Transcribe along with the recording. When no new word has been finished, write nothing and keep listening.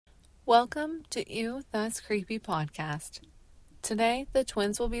Welcome to Ew, That's Creepy podcast. Today, the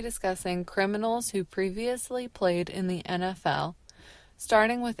twins will be discussing criminals who previously played in the NFL,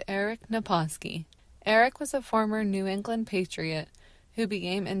 starting with Eric Naposki. Eric was a former New England Patriot who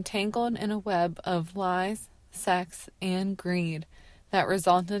became entangled in a web of lies, sex, and greed that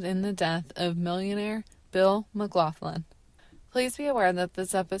resulted in the death of millionaire Bill McLaughlin. Please be aware that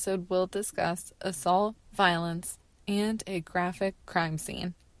this episode will discuss assault, violence, and a graphic crime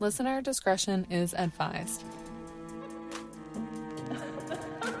scene. Listener discretion is advised.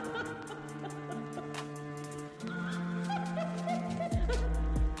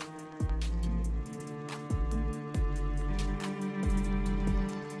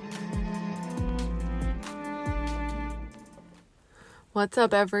 What's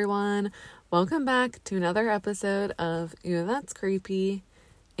up, everyone? Welcome back to another episode of Ew, That's Creepy.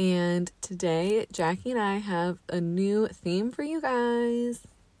 And today, Jackie and I have a new theme for you guys.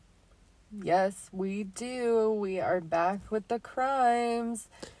 Yes, we do. We are back with the crimes.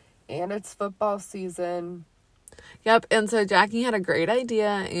 And it's football season. Yep, and so Jackie had a great idea,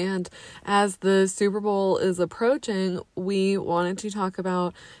 and as the Super Bowl is approaching, we wanted to talk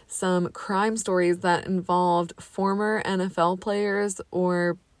about some crime stories that involved former NFL players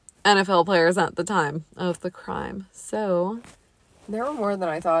or NFL players at the time of the crime. So There were more than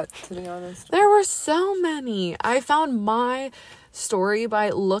I thought, to be honest. there were so many. I found my story by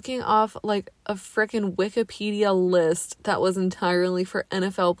looking off like a freaking Wikipedia list that was entirely for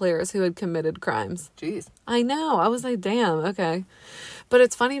NFL players who had committed crimes. Jeez. I know. I was like, damn, okay. But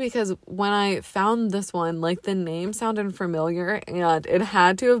it's funny because when I found this one, like the name sounded familiar, and it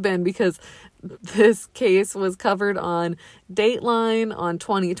had to have been because this case was covered on Dateline, on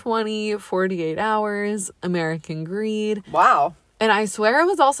 2020, 48 Hours, American Greed. Wow. And I swear it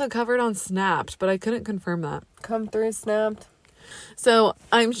was also covered on Snapped, but I couldn't confirm that. Come through, Snapped. So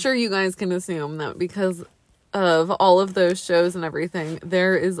I'm sure you guys can assume that because of all of those shows and everything,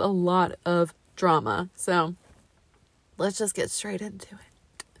 there is a lot of drama. So let's just get straight into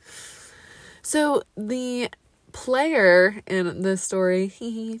it. So the player in this story,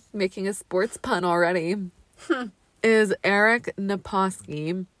 making a sports pun already, is Eric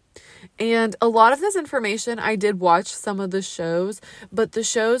Naposki. And a lot of this information, I did watch some of the shows, but the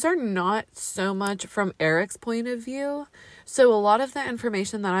shows are not so much from Eric's point of view. So a lot of the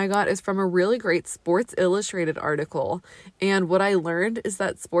information that I got is from a really great Sports Illustrated article. And what I learned is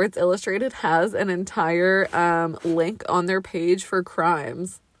that Sports Illustrated has an entire link on their page for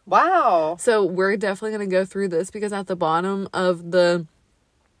crimes. Wow. So we're definitely going to go through this because at the bottom of the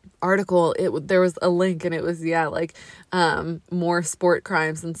article there was a link and it was more sport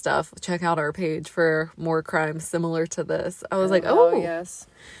crimes and stuff. Check out our page for more crimes similar to this. I was like, oh yes.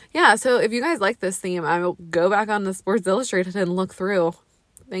 Yeah, so if you guys like this theme, I will go back on the Sports Illustrated and look through.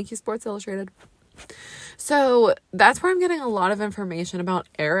 Thank you, Sports Illustrated. So that's where I'm getting a lot of information about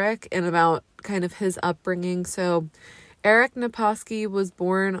Eric and about kind of his upbringing. So Eric Naposki was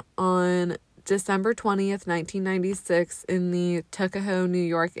born on December 20th, 1996 in the Tuckahoe, New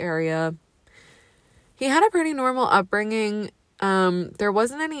York area. He had a pretty normal upbringing. There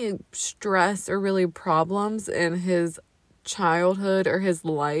wasn't any stress or really problems in his childhood or his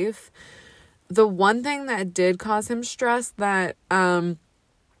life. The one thing that did cause him stress that Eric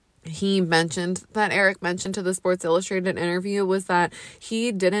mentioned to the Sports Illustrated interview was that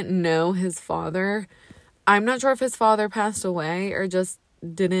he didn't know his father. I'm not sure if his father passed away or just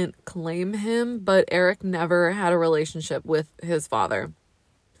didn't claim him, but Eric never had a relationship with his father.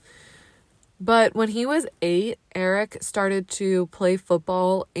 But when he was 8, Eric started to play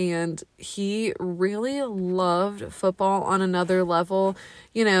football, and he really loved football on another level.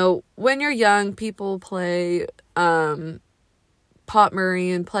 You know, when you're young, people play Pot Murray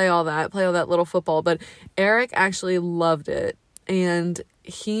and play all that little football, but Eric actually loved it, and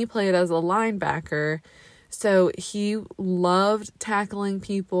he played as a linebacker. So he loved tackling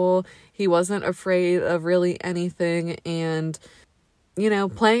people. He wasn't afraid of really anything. And, you know,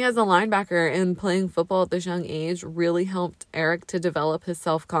 playing as a linebacker and playing football at this young age really helped Eric to develop his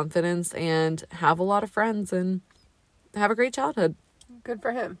self-confidence and have a lot of friends and have a great childhood. Good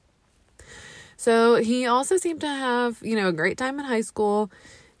for him. So he also seemed to have, a great time in high school.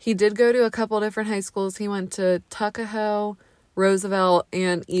 He did go to a couple different high schools. He went to Tuckahoe, Roosevelt,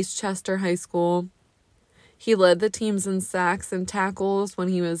 and Eastchester High School. He led the teams in sacks and tackles when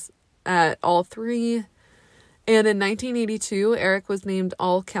he was at all three. And in 1982, Eric was named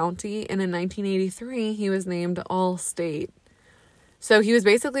All-County. And in 1983, he was named All-State. So he was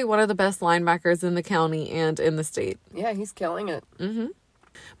basically one of the best linebackers in the county and in the state. Yeah, he's killing it. Mm-hmm.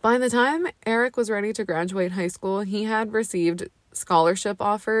 By the time Eric was ready to graduate high school, he had received scholarship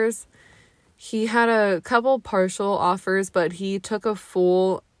offers. He had a couple partial offers, but he took a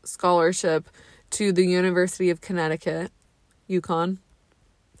full scholarship to the University of Connecticut, UConn.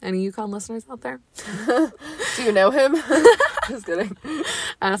 Any UConn listeners out there? Do you know him? Just kidding.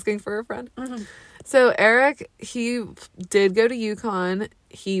 Asking for a friend. Mm-hmm. So Eric, he did go to UConn.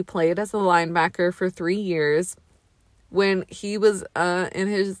 He played as a linebacker for 3 years. When he was in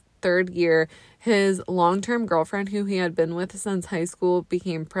his 3rd year, his long-term girlfriend, who he had been with since high school,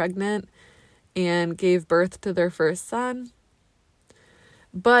 became pregnant and gave birth to their first son.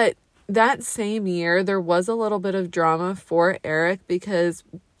 But that same year, there was a little bit of drama for Eric because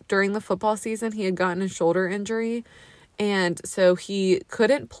during the football season, he had gotten a shoulder injury. And so he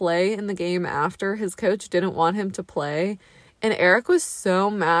couldn't play in the game after. His coach didn't want him to play. And Eric was so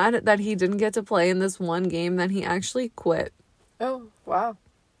mad that he didn't get to play in this one game that he actually quit. Oh, wow.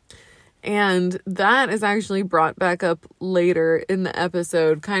 And that is actually brought back up later in the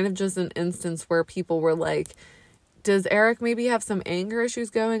episode. Kind of just an instance where people were like, does Eric maybe have some anger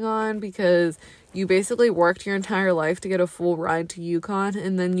issues going on? Because you basically worked your entire life to get a full ride to UConn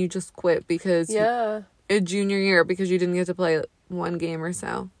and then you just quit because... Yeah. A junior year because you didn't get to play one game or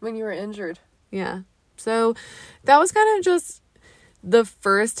so. When you were injured. Yeah. So that was kind of just the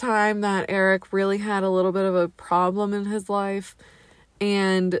first time that Eric really had a little bit of a problem in his life.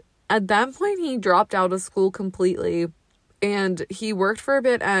 And at that point, he dropped out of school completely. And he worked for a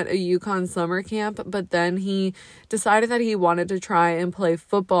bit at a UConn summer camp, but then he decided that he wanted to try and play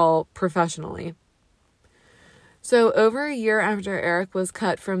football professionally. So over a year after Eric was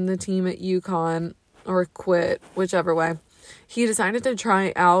cut from the team at UConn, or quit, whichever way, he decided to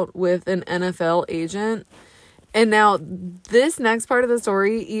try out with an NFL agent. And now this next part of the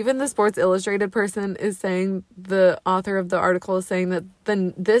story, even the Sports Illustrated person is saying, the author of the article is saying that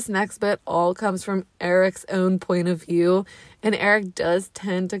this next bit all comes from Eric's own point of view. And Eric does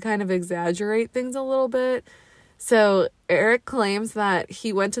tend to kind of exaggerate things a little bit. So Eric claims that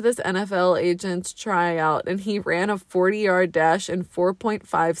he went to this NFL agent's tryout and he ran a 40-yard dash in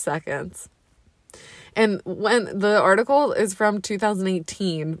 4.5 seconds. And when the article is from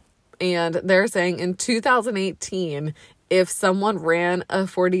 2018, and they're saying in 2018, if someone ran a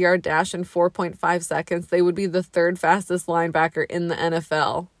 40-yard dash in 4.5 seconds, they would be the 3rd fastest linebacker in the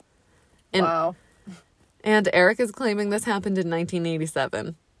NFL. And, wow. And Eric is claiming this happened in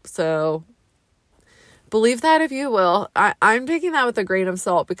 1987. So believe that if you will. I'm taking that with a grain of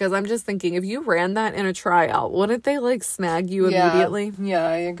salt because I'm just thinking if you ran that in a tryout, wouldn't they snag you immediately? Yeah,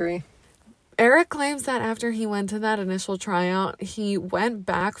 I agree. Eric claims that after he went to that initial tryout, he went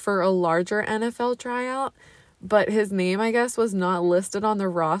back for a larger NFL tryout, but his name, I guess, was not listed on the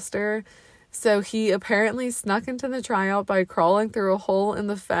roster. So he apparently snuck into the tryout by crawling through a hole in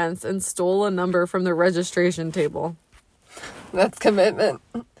the fence and stole a number from the registration table. That's commitment.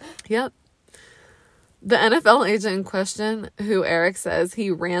 Yep. The NFL agent in question, who Eric says he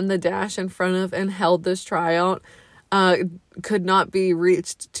ran the dash in front of and held this tryout, could not be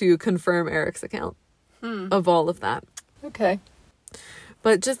reached to confirm Eric's account of all of that. Okay.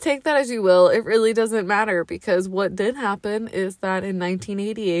 But just take that as you will. It really doesn't matter because what did happen is that in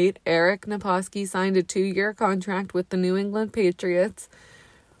 1988, Eric Naposki signed a 2-year contract with the New England Patriots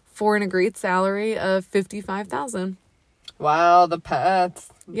for an agreed salary of $55,000. Wow, the Pats.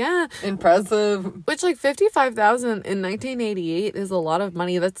 Yeah. Impressive. Which, $55,000 in 1988 is a lot of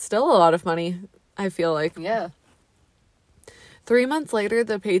money. That's still a lot of money, I feel like. Yeah. 3 months later,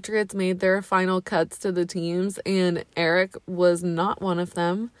 the Patriots made their final cuts to the teams, and Eric was not one of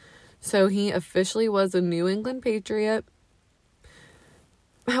them. So he officially was a New England Patriot.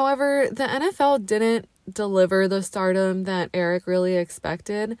 However, the NFL didn't deliver the stardom that Eric really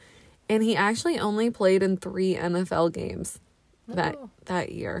expected, and he actually only played in 3 NFL games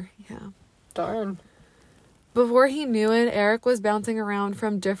that year. Yeah. Darn. Before he knew it, Eric was bouncing around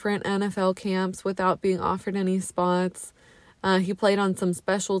from different NFL camps without being offered any spots. He played on some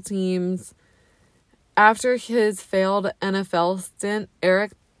special teams. After his failed NFL stint,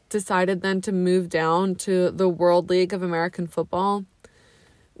 Eric decided then to move down to the World League of American Football,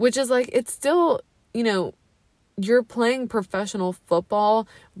 which is it's still, you're playing professional football,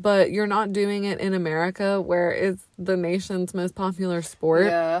 but you're not doing it in America where it's the nation's most popular sport.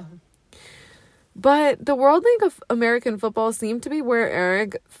 Yeah. But the World League of American Football seemed to be where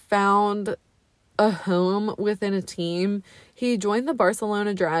Eric found a home within a team. He joined the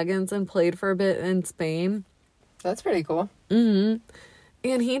Barcelona Dragons and played for a bit in Spain. That's pretty cool. Mm-hmm.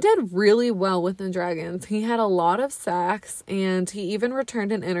 And he did really well with the Dragons. He had a lot of sacks, and he even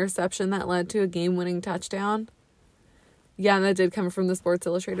returned an interception that led to a game-winning touchdown. Yeah, and that did come from the Sports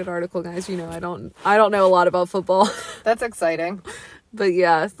Illustrated article, guys. You know, I don't know a lot about football. That's exciting. But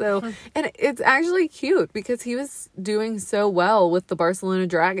yeah, so, and it's actually cute because he was doing so well with the Barcelona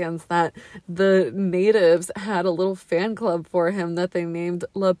Dragons that the natives had a little fan club for him that they named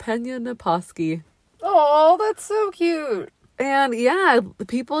La Peña Naposki. Oh, that's so cute. And yeah,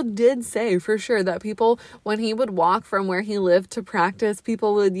 people did say for sure that people, when he would walk from where he lived to practice,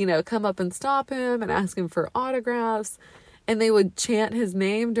 people would, you know, come up and stop him and ask him for autographs, and they would chant his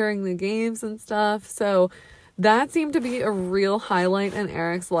name during the games and stuff. So that seemed to be a real highlight in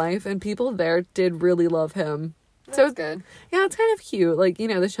Eric's life, and people there did really love him. That's good. Yeah, it's kind of cute. Like, you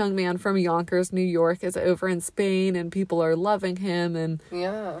know, this young man from Yonkers, New York is over in Spain, and people are loving him. And,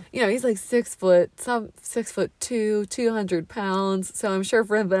 yeah, you know, he's like 6'2", 200 pounds. So I'm sure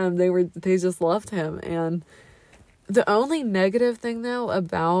for them, they just loved him. And the only negative thing, though,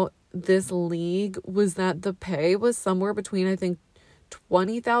 about this league was that the pay was somewhere between, I think,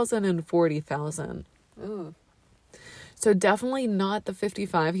 $20,000 and $40,000. Ooh. So definitely not the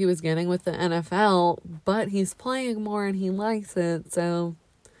 55 he was getting with the NFL, but he's playing more and he likes it, so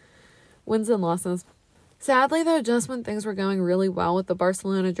wins and losses. Sadly, though, just when things were going really well with the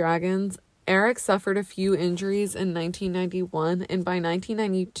Barcelona Dragons, Eric suffered a few injuries in 1991, and by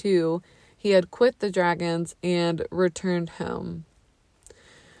 1992, he had quit the Dragons and returned home.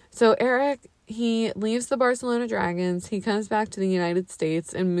 So Eric, he leaves the Barcelona Dragons, he comes back to the United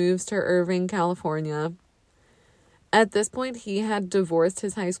States and moves to Irvine, California. At this point, he had divorced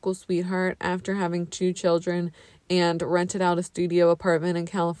his high school sweetheart after having 2 children and rented out a studio apartment in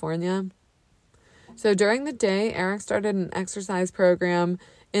California. So during the day, Eric started an exercise program,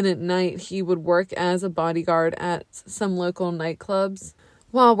 and at night, he would work as a bodyguard at some local nightclubs.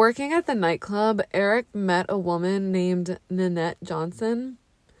 While working at the nightclub, Eric met a woman named Nanette Johnson.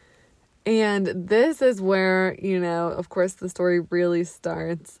 And this is where, you know, of course, the story really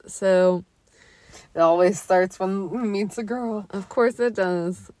starts. So it always starts when he meets a girl. Of course it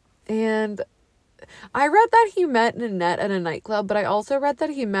does. And I read that he met Nanette at a nightclub, but I also read that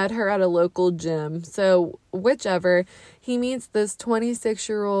he met her at a local gym. So whichever, he meets this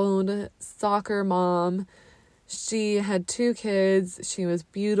 26-year-old soccer mom. She had 2 kids. She was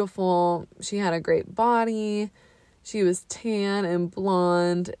beautiful. She had a great body. She was tan and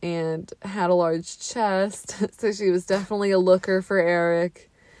blonde and had a large chest. So she was definitely a looker for Eric.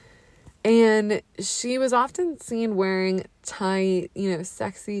 And she was often seen wearing tight, you know,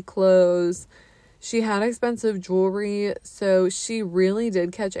 sexy clothes. She had expensive jewelry, so she really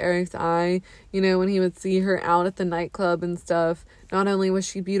did catch Eric's eye, you know, when he would see her out at the nightclub and stuff. Not only was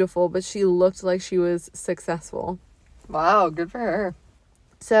she beautiful, but she looked like she was successful. Wow, good for her.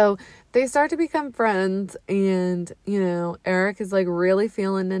 So they start to become friends, and, you know, Eric is like really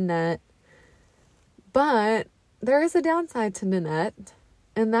feeling Nanette. But there is a downside to Nanette.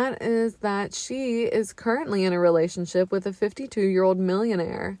 And that is that she is currently in a relationship with a 52-year-old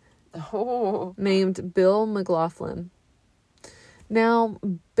millionaire named Bill McLaughlin. Now,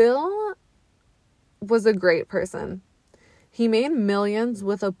 Bill was a great person. He made millions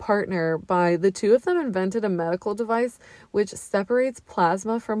with a partner by the 2 of them invented a medical device which separates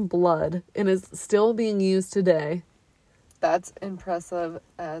plasma from blood and is still being used today. That's impressive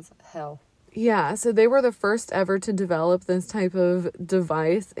as hell. Yeah, so they were the first ever to develop this type of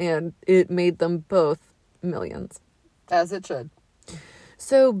device, and it made them both millions. As it should.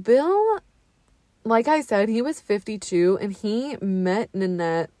 So Bill, like I said, he was 52, and he met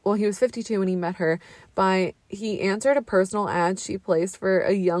Nanette, well, he was 52 when he met her, he answered a personal ad she placed for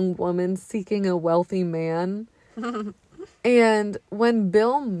a young woman seeking a wealthy man. And when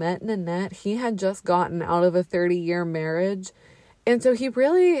Bill met Nanette, he had just gotten out of a 30-year marriage. And so he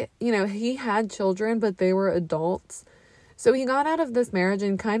really, you know, he had children, but they were adults. So he got out of this marriage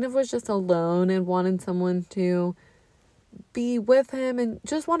and kind of was just alone and wanted someone to be with him and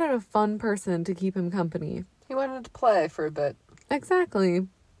just wanted a fun person to keep him company. He wanted to play for a bit. Exactly.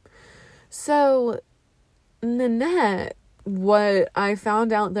 So Nanette, what I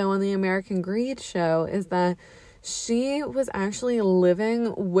found out, though, on the American Greed show is that she was actually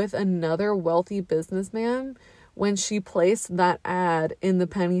living with another wealthy businessman when she placed that ad in the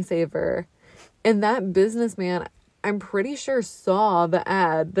Penny Saver. And that businessman, I'm pretty sure, saw the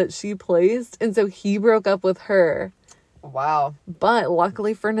ad that she placed, and so he broke up with her. Wow. But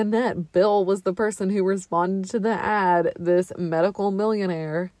luckily for Nanette, Bill was the person who responded to the ad, this medical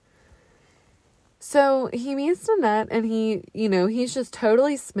millionaire. So he meets Nanette, and he's just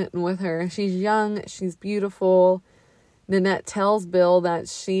totally smitten with her. She's young, she's beautiful. Nanette tells Bill that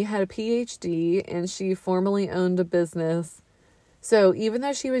she had a PhD and she formerly owned a business. So even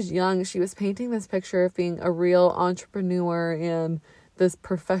though she was young, she was painting this picture of being a real entrepreneur and this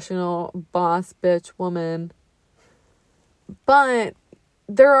professional boss bitch woman. But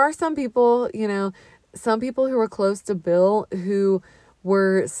there are some people, some people who were close to Bill who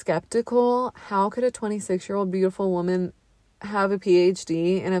were skeptical. How could a 26-year-old beautiful woman have a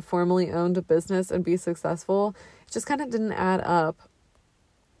PhD and have formally owned a business and be successful? It just kind of didn't add up.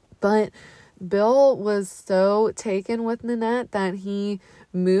 But Bill was so taken with Nanette that he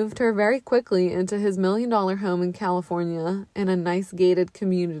moved her very quickly into his $1 million home in California in a nice gated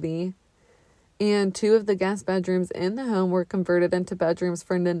community. And 2 of the guest bedrooms in the home were converted into bedrooms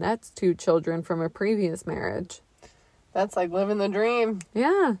for Nanette's 2 children from a previous marriage. That's like living the dream.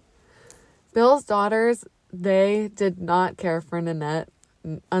 Yeah. Bill's daughters, they did not care for Nanette,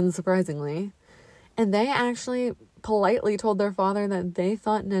 unsurprisingly. And they actually politely told their father that they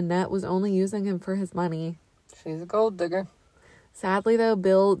thought Nanette was only using him for his money. She's a gold digger. Sadly, though,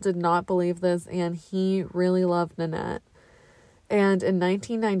 Bill did not believe this, and he really loved Nanette. And in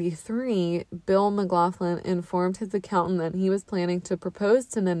 1993, Bill McLaughlin informed his accountant that he was planning to propose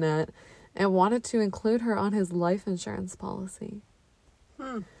to Nanette and wanted to include her on his life insurance policy,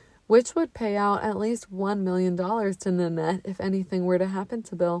 which would pay out at least $1 million to Nanette if anything were to happen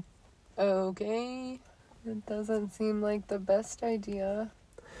to Bill. Okay. It doesn't seem like the best idea.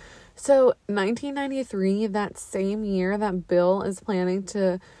 So, 1993, that same year that Bill is planning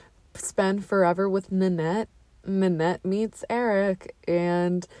to spend forever with Nanette meets Eric,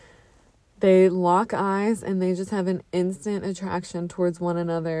 and they lock eyes, and they just have an instant attraction towards one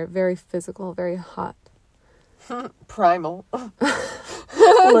another. Very physical, very hot. Primal.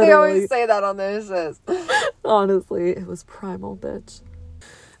 They always say that on those shows. Honestly, it was primal, bitch.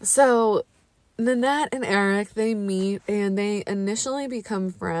 So, Nanette and Eric, they meet and they initially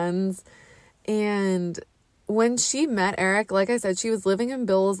become friends. And when she met Eric, like I said, she was living in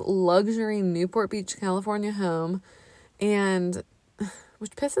Bill's luxury Newport Beach, California home, and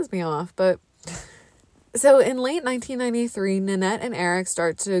which pisses me off. But so in late 1993, Nanette and Eric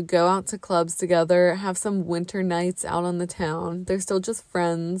start to go out to clubs together, have some winter nights out on the town. They're still just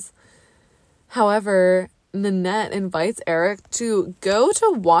friends. However, Nanette invites Eric to go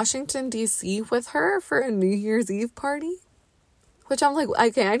to Washington, D.C. with her for a New Year's Eve party. Which I'm like,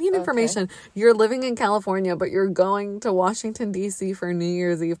 okay, I need information. Okay. You're living in California, but you're going to Washington, D.C. for a New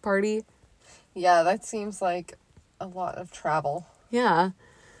Year's Eve party? Yeah, that seems like a lot of travel. Yeah.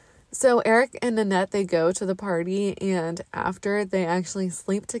 So Eric and Nanette, they go to the party, and after, they actually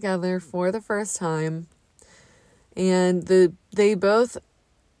sleep together for the first time. And they both,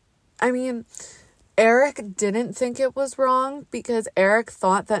 Eric didn't think it was wrong because Eric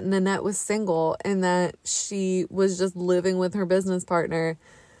thought that Nanette was single and that she was just living with her business partner.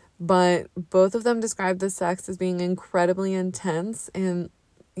 But both of them described the sex as being incredibly intense and,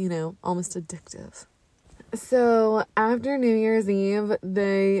 almost addictive. So after New Year's Eve,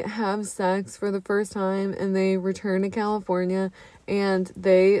 they have sex for the first time and they return to California and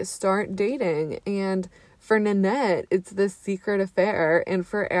they start dating. And for Nanette, it's this secret affair. And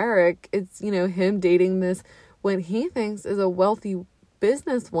for Eric, it's, him dating this, what he thinks is a wealthy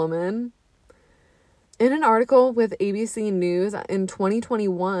businesswoman. In an article with ABC News in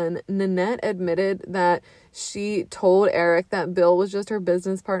 2021, Nanette admitted that she told Eric that Bill was just her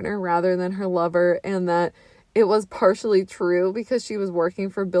business partner rather than her lover, and that it was partially true because she was working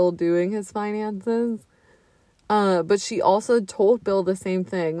for Bill doing his finances. But she also told Bill the same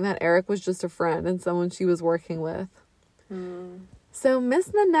thing, that Eric was just a friend and someone she was working with. So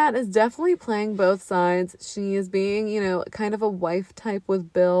Miss Nanette is definitely playing both sides. She is being, kind of a wife type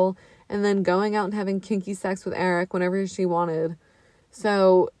with Bill, and then going out and having kinky sex with Eric whenever she wanted.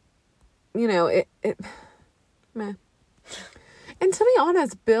 So, it meh. And to be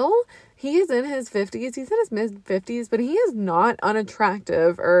honest, Bill, he is in his 50s. He's in his mid-50s, but he is not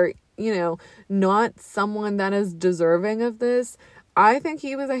unattractive or, not someone that is deserving of this. I think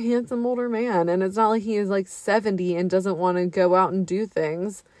he was a handsome older man, and it's not like he is 70 and doesn't want to go out and do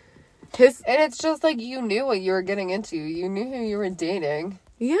things. And it's just like you knew what you were getting into. You knew who you were dating.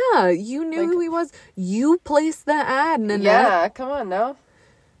 Yeah, you knew who he was. You placed the ad, Nanette. Yeah, come on now.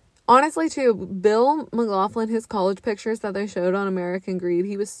 Honestly, too, Bill McLaughlin, his college pictures that they showed on American Greed,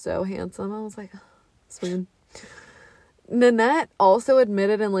 he was so handsome. I was like, swoon. Nanette also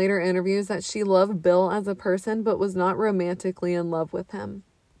admitted in later interviews that she loved Bill as a person, but was not romantically in love with him.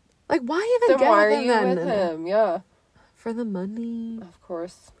 Why even get with him then? With him? Yeah. For the money. Of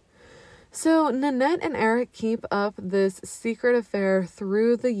course. So Nanette and Eric keep up this secret affair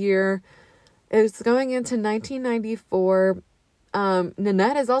through the year. It's going into 1994.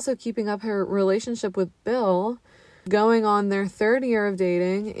 Nanette is also keeping up her relationship with Bill. going on their third year of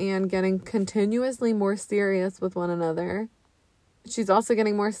dating and getting continuously more serious with one another. She's also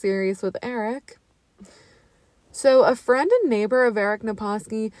getting more serious with Eric. So a friend and neighbor of Eric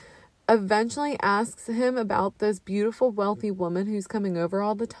Naposki eventually asks him about this beautiful, wealthy woman who's coming over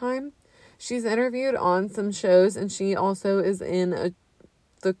all the time. She's interviewed on some shows, and she also is in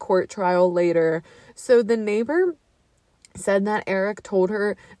the court trial later. So the neighbor said that Eric told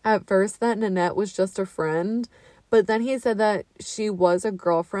her at first that Nanette was just a friend, but then he said that she was a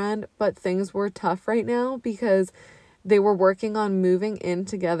girlfriend, but things were tough right now because they were working on moving in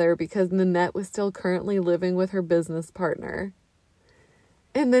together because Nanette was still currently living with her business partner.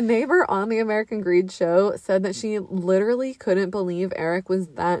 And the neighbor on the American Greed show said that she literally couldn't believe Eric was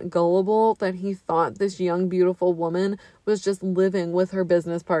that gullible that he thought this young, beautiful woman was just living with her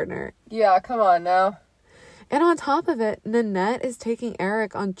business partner. Yeah, come on now. And on top of it, Nanette is taking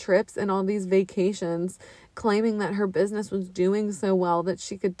Eric on trips and on these vacations, claiming that her business was doing so well that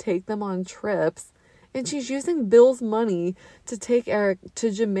she could take them on trips. And she's using Bill's money to take Eric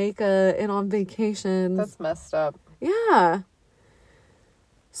to Jamaica and on vacations. That's messed up. Yeah.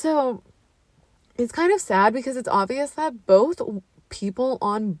 So, it's kind of sad because it's obvious that both people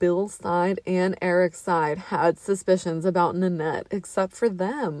on Bill's side and Eric's side had suspicions about Nanette, except for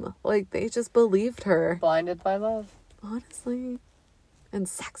them. Like, they just believed her. Blinded by love. Honestly. And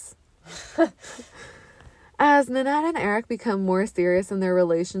sex. As Nanette and Eric become more serious in their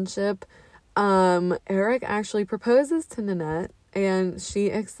relationship, Eric actually proposes to Nanette, and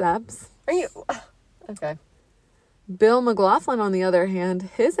she accepts. Are you... Okay. Bill McLaughlin, on the other hand,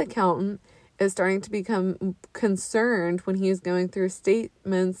 his accountant is starting to become concerned when he is going through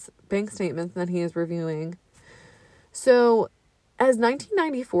bank statements that he is reviewing. So, as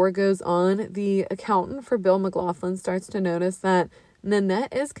 1994 goes on, the accountant for Bill McLaughlin starts to notice that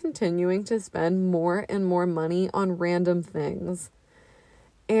Nanette is continuing to spend more and more money on random things.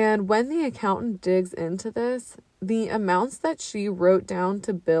 And when the accountant digs into this, the amounts that she wrote down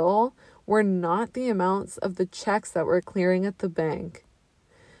to Bill were not the amounts of the checks that were clearing at the bank.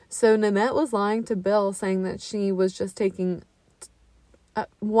 So Nanette was lying to Bill, saying that she was just taking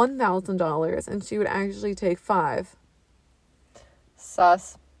 $1,000 and she would actually take $5,000.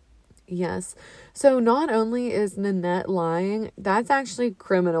 Sus. Yes. So not only is Nanette lying, that's actually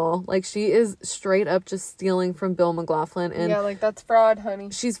criminal. Like, she is straight up just stealing from Bill McLaughlin. And yeah, like, that's fraud, honey.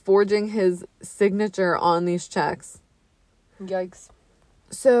 she's forging his signature on these checks. Yikes.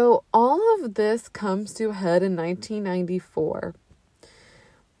 So all of this comes to a head in 1994.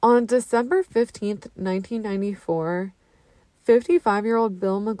 On December 15th, 1994, 55-year-old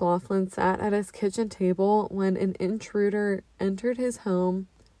Bill McLaughlin sat at his kitchen table when an intruder entered his home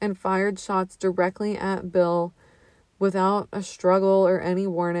and fired shots directly at Bill without a struggle or any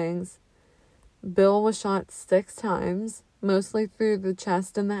warnings. Bill was shot 6 times, mostly through the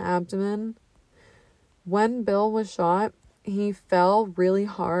chest and the abdomen. When Bill was shot, he fell really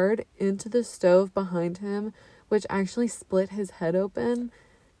hard into the stove behind him, which actually split his head open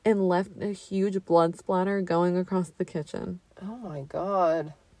and left a huge blood splatter going across the kitchen. Oh my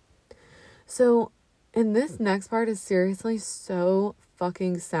God. So, and this next part is seriously so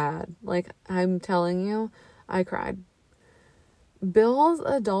fucking sad. Like, I'm telling you, I cried. Bill's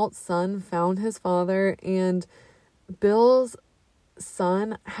adult son found his father, and Bill's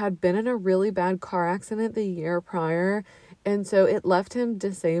son had been in a really bad car accident the year prior, and so it left him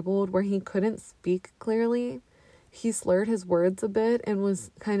disabled where he couldn't speak clearly. He slurred his words a bit and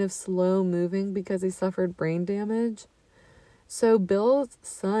was kind of slow moving because he suffered brain damage. So Bill's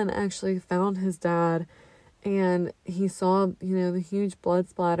son actually found his dad, and he saw, the huge blood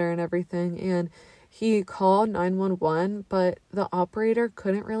splatter and everything, and he called 911, but the operator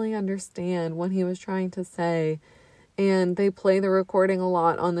couldn't really understand what he was trying to say. And they play the recording a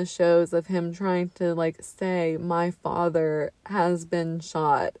lot on the shows of him trying to, say, my father has been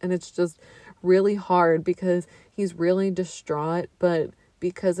shot. And it's just really hard because he's really distraught, but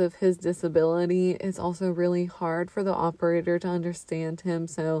because of his disability, it's also really hard for the operator to understand him.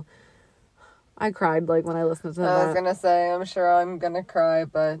 So I cried, when I listened to that. I was gonna say, I'm sure I'm gonna cry,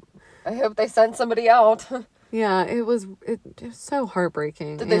 but I hope they send somebody out. Yeah, it was so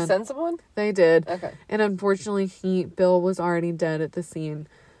heartbreaking. Did they send someone? They did. Okay. And unfortunately, Bill was already dead at the scene.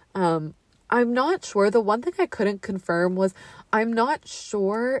 I'm not sure. The one thing I couldn't confirm was I'm not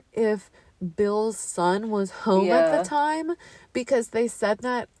sure if Bill's son was home at the time, because they said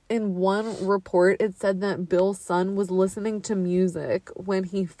that in one report, it said that Bill's son was listening to music when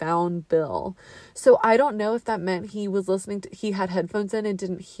he found Bill. So I don't know if that meant he was he had headphones in and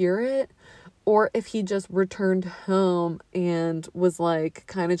didn't hear it, or if he just returned home and was like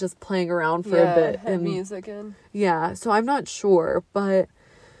kind of just playing around for a bit had music in. Yeah, so I'm not sure, but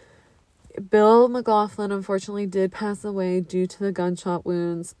Bill McLaughlin unfortunately did pass away due to the gunshot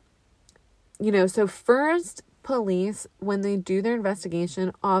wounds. You know, so first, police, when they do their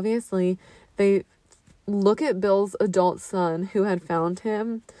investigation, obviously they look at Bill's adult son who had found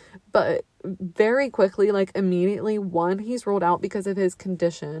him, but very quickly, like immediately, one, he's ruled out because of his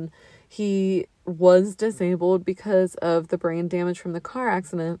condition. He was disabled because of the brain damage from the car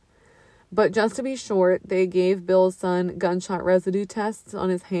accident. But just to be short, they gave Bill's son gunshot residue tests on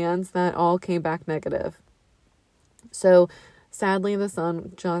his hands that all came back negative. So sadly, the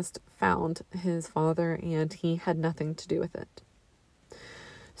son just found his father and he had nothing to do with it.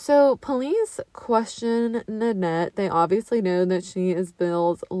 So police question Nanette. They obviously know that she is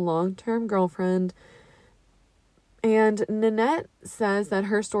Bill's long-term girlfriend. And Nanette says that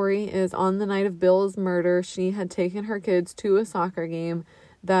her story is on the night of Bill's murder, she had taken her kids to a soccer game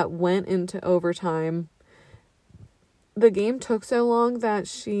that went into overtime. The game took so long that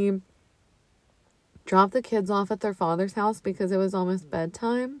she dropped the kids off at their father's house because it was almost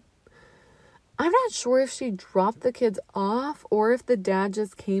bedtime. I'm not sure if she dropped the kids off or if the dad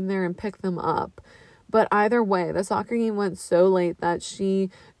just came there and picked them up. But either way, the soccer game went so late that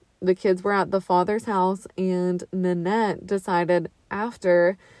the kids were at the father's house, and Nanette decided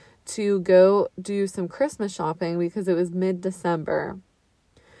after to go do some Christmas shopping because it was mid-December.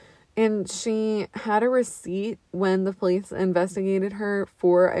 And she had a receipt when the police investigated her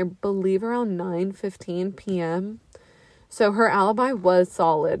for, I believe, around 9:15 p.m. So her alibi was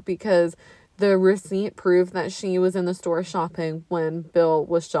solid because the receipt proved that she was in the store shopping when Bill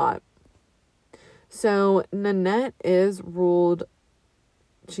was shot. So Nanette is ruled,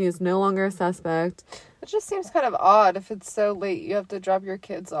 she is no longer a suspect. It just seems kind of odd if it's so late you have to drop your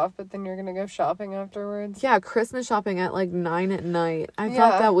kids off, but then you're going to go shopping afterwards. Yeah, Christmas shopping at like 9 at night. I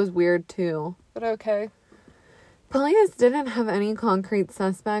thought that was weird too. But okay. Police didn't have any concrete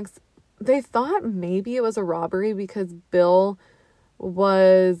suspects. They thought maybe it was a robbery because Bill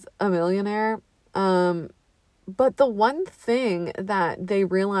was a millionaire. But the one thing that they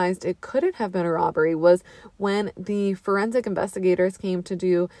realized it couldn't have been a robbery was when the forensic investigators came to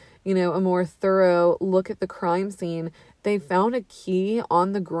do, a more thorough look at the crime scene, they found a key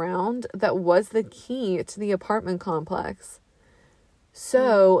on the ground that was the key to the apartment complex.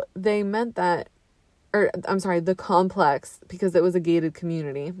 So they meant that, the complex, because it was a gated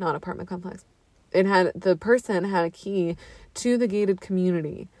community, not apartment complex. The person had a key to the gated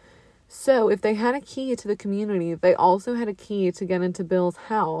community. So if they had a key to the community, they also had a key to get into Bill's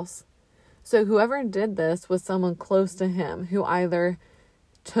house. So whoever did this was someone close to him who either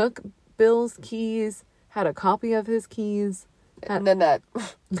took Bill's keys, had a copy of his keys. Nanette.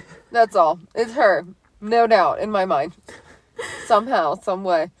 That's all. It's her. No doubt in my mind. Somehow, some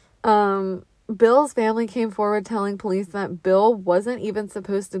way. Bill's family came forward telling police that Bill wasn't even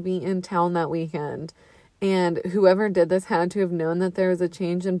supposed to be in town that weekend. And whoever did this had to have known that there was a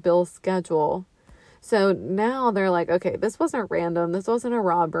change in Bill's schedule. So now they're like, okay, this wasn't random. This wasn't a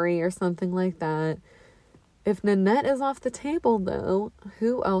robbery or something like that. If Nanette is off the table, though,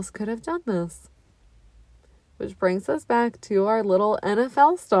 who else could have done this? Which brings us back to our little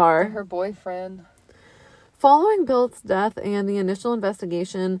NFL star. Her boyfriend. Following Bill's death and the initial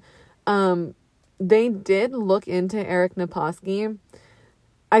investigation, they did look into Eric Naposki.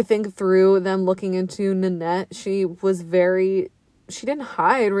 I think through them looking into Nanette, she didn't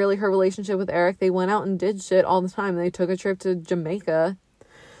hide really her relationship with Eric. They went out and did shit all the time. They took a trip to Jamaica.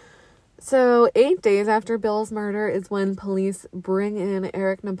 So 8 days after Bill's murder is when police bring in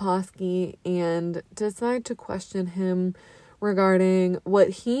Eric Naposki and decide to question him regarding what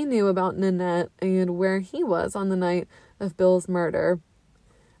he knew about Nanette and where he was on the night of Bill's murder.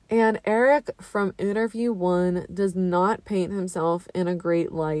 And Eric, from interview 1, does not paint himself in a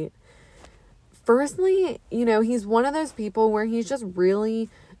great light. Firstly, he's one of those people where he's just really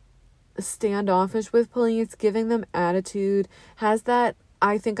standoffish with police, giving them attitude, has that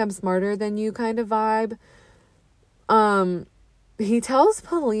I think I'm smarter than you kind of vibe. He tells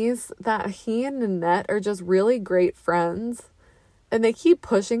police that he and Nanette are just really great friends. And they keep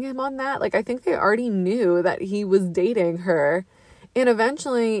pushing him on that. Like, I think they already knew that he was dating her. And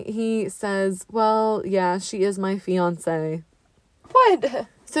eventually he says, well, yeah, she is my fiance. What?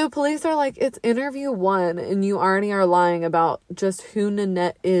 So police are like, it's interview 1 and you already are lying about just who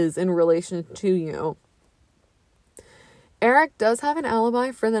Nanette is in relation to you. Eric does have an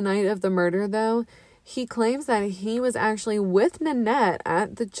alibi for the night of the murder, though. He claims that he was actually with Nanette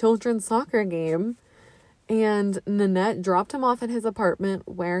at the children's soccer game. And Nanette dropped him off at his apartment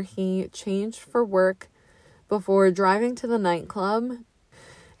where he changed for work before driving to the nightclub.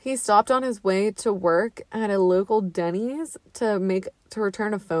 He stopped on his way to work at a local Denny's to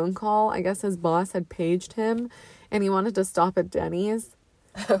return a phone call. I guess his boss had paged him and he wanted to stop at Denny's.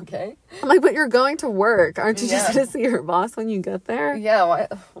 Okay. I'm like, but you're going to work. Aren't you Yeah. just going to see your boss when you get there? Yeah,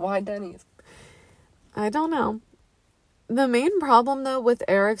 why Denny's? I don't know. The main problem, though, with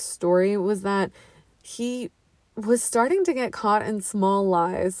Eric's story was that he was starting to get caught in small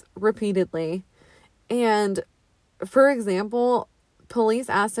lies repeatedly. And, for example, police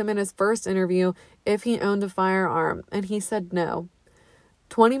asked him in his first interview if he owned a firearm, and he said no.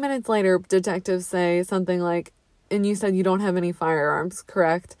 20 minutes later, detectives say something like, and you said you don't have any firearms,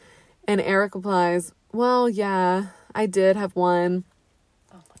 correct? And Eric replies, well, yeah, I did have one,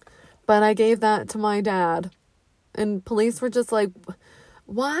 but I gave that to my dad. And police were just like,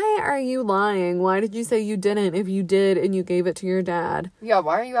 why are you lying? Why did you say you didn't if you did and you gave it to your dad? Yeah,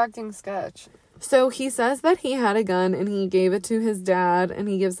 why are you acting sketch? So he says that he had a gun and he gave it to his dad and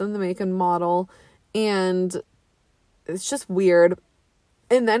he gives them the make and model. And it's just weird.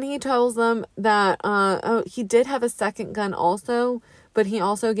 And then he tells them that he did have a second gun also, but he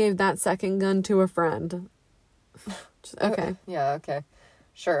also gave that second gun to a friend. Okay. Yeah, okay.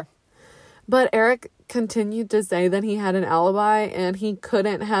 Sure. But Eric continued to say that he had an alibi and he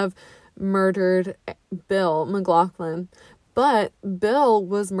couldn't have murdered Bill McLaughlin. But Bill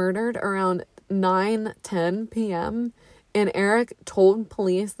was murdered around 9:10 p.m. and Eric told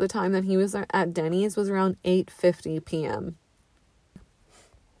police the time that he was at Denny's was around 8:50 p.m.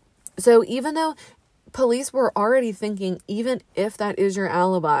 So even though police were already thinking, even if that is your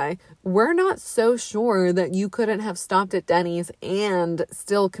alibi, we're not so sure that you couldn't have stopped at Denny's and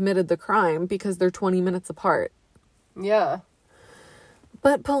still committed the crime because they're 20 minutes apart. Yeah.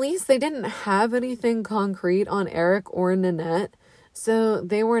 But police, they didn't have anything concrete on Eric or Nanette, so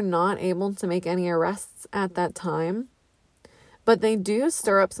they were not able to make any arrests at that time. But they do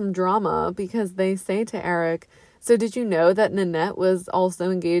stir up some drama because they say to Eric, so did you know that Nanette was also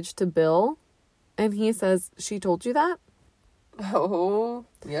engaged to Bill? And he says, she told you that? Oh,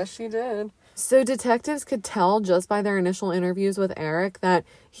 yes, she did. So detectives could tell just by their initial interviews with Eric that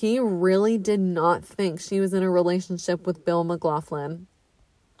he really did not think she was in a relationship with Bill McLaughlin.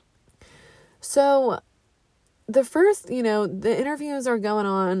 So the first, the interviews are going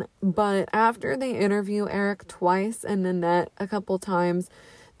on, but after they interview Eric twice and Nanette a couple times,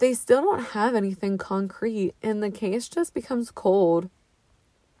 they still don't have anything concrete and the case just becomes cold.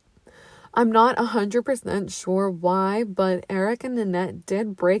 I'm not 100% sure why, but Eric and Nanette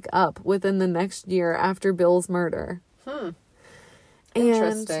did break up within the next year after Bill's murder.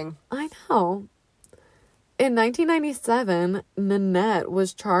 Interesting. And I know. In 1997, Nanette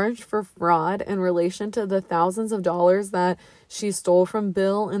was charged for fraud in relation to the thousands of dollars that she stole from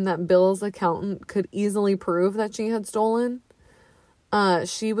Bill and that Bill's accountant could easily prove that she had stolen.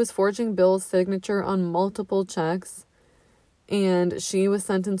 She was forging Bill's signature on multiple checks, and she was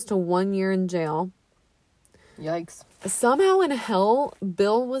sentenced to 1 year in jail. Yikes. Somehow in hell,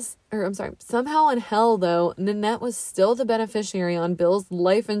 though, Nanette was still the beneficiary on Bill's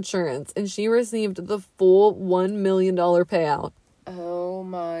life insurance, and she received the full $1 million payout. Oh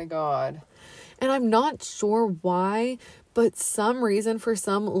my God. And I'm not sure why, but some reason for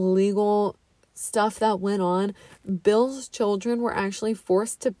some legal stuff that went on, Bill's children were actually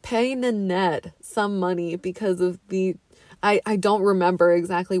forced to pay Nanette some money because of I don't remember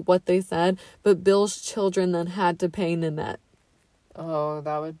exactly what they said, but Bill's children then had to pay Nanette. Oh,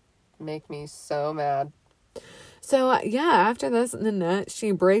 that would make me so mad. So, after this, Nanette,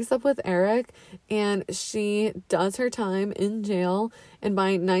 she breaks up with Eric and she does her time in jail. And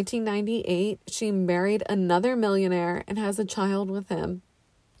by 1998, she married another millionaire and has a child with him.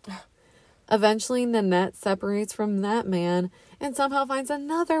 Eventually, Nanette separates from that man and somehow finds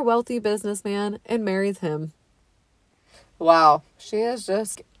another wealthy businessman and marries him. Wow. She is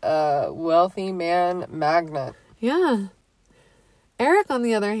just a wealthy man magnet. Yeah. Eric, on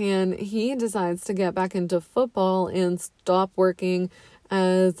the other hand, he decides to get back into football and stop working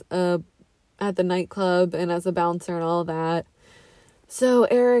at the nightclub and as a bouncer and all that. So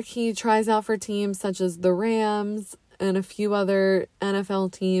Eric, he tries out for teams such as the Rams and a few other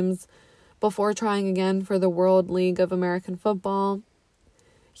NFL teams before trying again for the World League of American Football.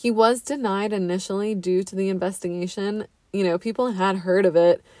 He was denied initially due to the investigation. People had heard of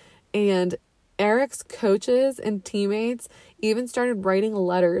it, and Eric's coaches and teammates even started writing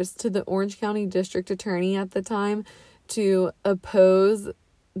letters to the Orange County District Attorney at the time to oppose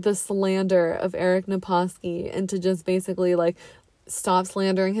the slander of Eric Naposki and to just basically stop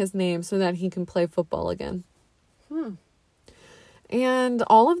slandering his name so that he can play football again. And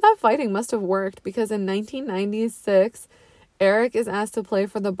all of that fighting must have worked, because in 1996, Eric is asked to play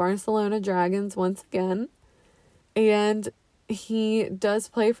for the Barcelona Dragons once again. And he does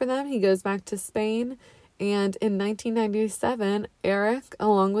play for them. He goes back to Spain. And in 1997, Eric,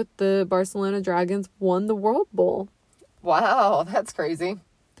 along with the Barcelona Dragons, won the World Bowl. Wow, that's crazy.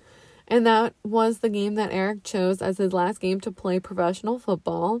 And that was the game that Eric chose as his last game to play professional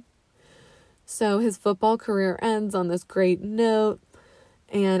football. So his football career ends on this great note,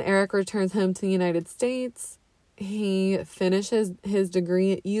 and Eric returns home to the United States. He finishes his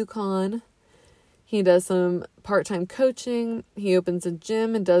degree at UConn. He does some part-time coaching. He opens a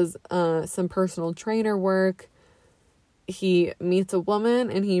gym and does some personal trainer work. He meets a woman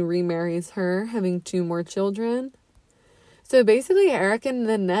and he remarries her, having 2 more children. So basically, Eric and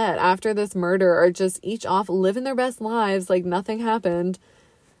Nanette, after this murder, are just each off living their best lives like nothing happened.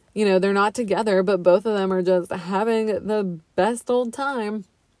 You know, they're not together, but both of them are just having the best old time.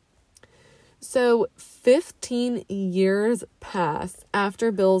 So 15 years pass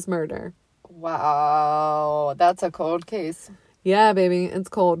after Bill's murder. Wow, that's a cold case. Yeah, baby, it's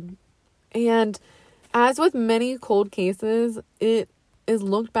cold. And as with many cold cases, it is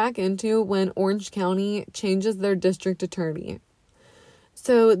looked back into when Orange County changes their district attorney.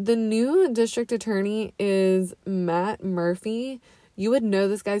 So the new district attorney is Matt Murphy. You would know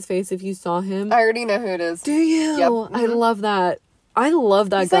this guy's face if you saw him. I already know who it is. Do you? Yep. I love that. I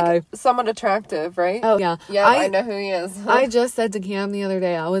love that guy. Like somewhat attractive, right? Oh, yeah. Yeah, I know who he is. I just said to Cam the other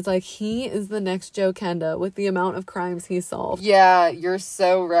day, I was like, he is the next Joe Kenda with the amount of crimes he solved. Yeah, you're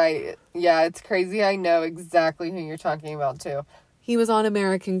so right. Yeah, it's crazy. I know exactly who you're talking about, too. He was on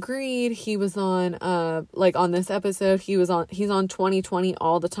American Greed. He was on, on this episode, he's on 2020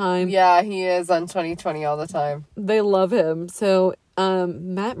 all the time. Yeah, he is on 2020 all the time. They love him. So,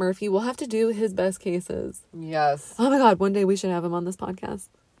 Matt Murphy will have to do his best cases. Yes. Oh my God, one day we should have him on this podcast.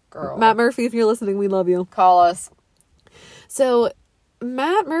 Girl. Matt Murphy, if you're listening, we love you. Call us. So,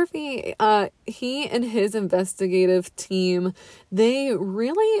 Matt Murphy, he and his investigative team, they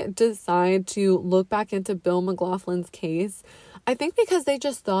really decide to look back into Bill McLaughlin's case. I think because they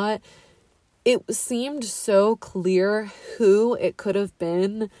just thought it seemed so clear who it could have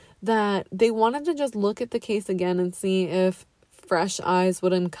been that they wanted to just look at the case again and see if fresh eyes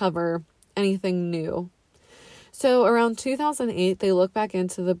would uncover anything new. So around 2008, they look back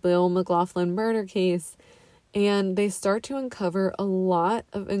into the Bill McLaughlin murder case, and they start to uncover a lot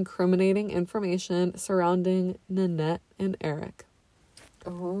of incriminating information surrounding Nanette and Eric.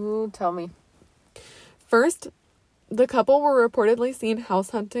 Ooh, tell me. First, the couple were reportedly seen house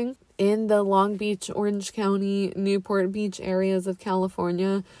hunting in the Long Beach, Orange County, Newport Beach areas of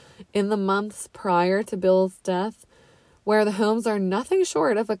California in the months prior to Bill's death, where the homes are nothing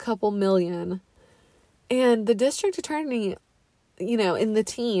short of a couple million. And the district attorney, you know, in the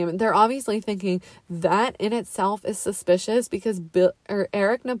team, they're obviously thinking that in itself is suspicious because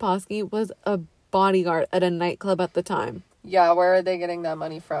Eric Naposki was a bodyguard at a nightclub at the time. Yeah, where are they getting that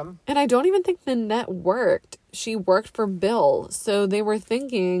money from? And I don't even think Nanette worked. She worked for Bill. So they were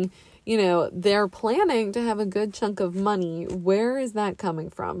thinking, you know, they're planning to have a good chunk of money. Where is that coming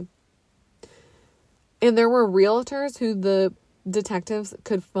from? And there were realtors who the detectives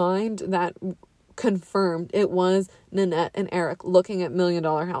could find that confirmed it was Nanette and Eric looking at $1 million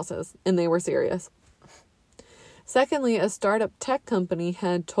houses, and they were serious. Secondly, a startup tech company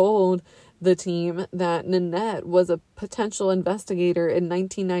had told the team that Nanette was a potential investigator in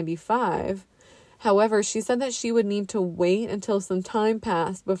 1995. However, she said that she would need to wait until some time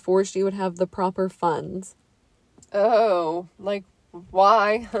passed before she would have the proper funds. Oh, like,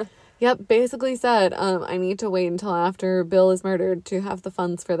 why? Yep, basically said, I need to wait until after Bill is murdered to have the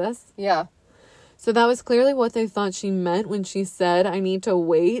funds for this. Yeah. So that was clearly what they thought she meant when she said, I need to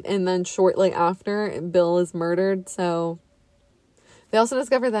wait, and then shortly after, Bill is murdered. So they also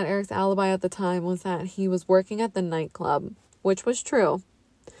discovered that Eric's alibi at the time was that he was working at the nightclub, which was true.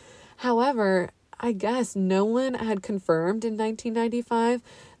 However, I guess no one had confirmed in 1995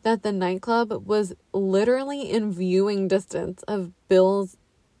 that the nightclub was literally in viewing distance of Bill's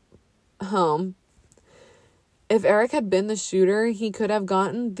home. If Eric had been the shooter, he could have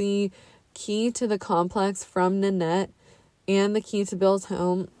gotten the key to the complex from Nanette and the key to Bill's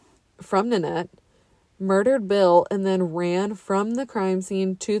home from Nanette, murdered Bill, and then ran from the crime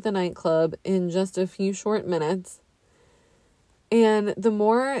scene to the nightclub in just a few short minutes. And the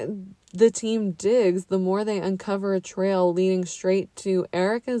more the team digs, the more they uncover a trail leading straight to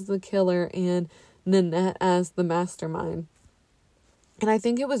Eric as the killer and Nanette as the mastermind. And I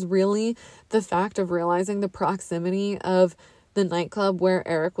think it was really the fact of realizing the proximity of the nightclub where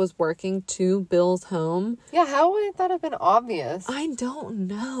Eric was working to Bill's home. Yeah, how would that have been obvious? I don't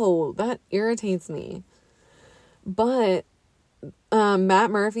know. That irritates me. But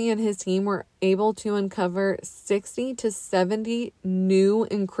Matt Murphy and his team were able to uncover 60 to 70 new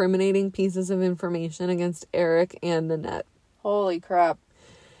incriminating pieces of information against Eric and Nanette. Holy crap.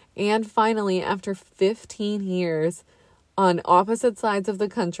 And finally, after 15 years, on opposite sides of the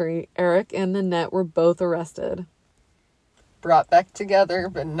country, Eric and Nanette were both arrested. Brought back together,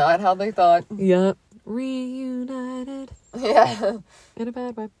 but not how they thought. Yep. Reunited. Yeah. In a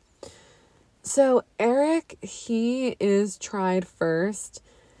bad way. So Eric, he is tried first.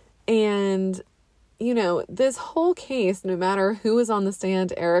 And, you know, this whole case, no matter who is on the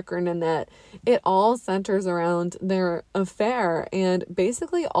stand, Eric or Nanette, it all centers around their affair. And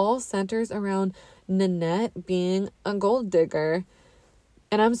basically all centers around Nanette being a gold digger.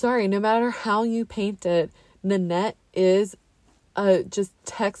 And I'm sorry, no matter how you paint it, Nanette is a just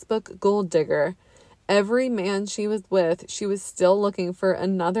textbook gold digger. Every man she was with, she was still looking for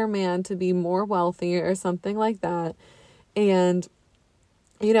another man to be more wealthy or something like that. And,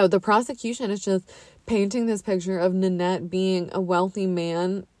 you know, the prosecution is just painting this picture of Nanette being a wealthy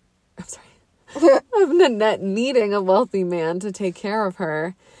man. I'm sorry. Of Nanette needing a wealthy man to take care of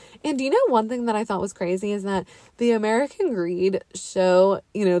her. And you know, one thing that I thought was crazy is that the American Greed show,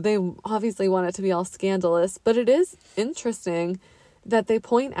 you know, they obviously want it to be all scandalous, but it is interesting that they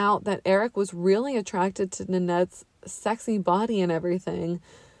point out that Eric was really attracted to Nanette's sexy body and everything.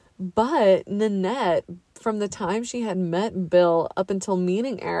 But Nanette, from the time she had met Bill up until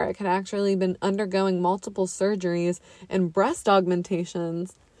meeting Eric, had actually been undergoing multiple surgeries and breast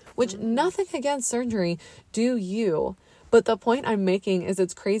augmentations, which nothing against surgery, do you? But the point I'm making is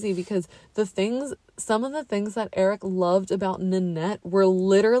it's crazy because some of the things that Eric loved about Nanette were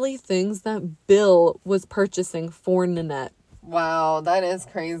literally things that Bill was purchasing for Nanette. Wow, that is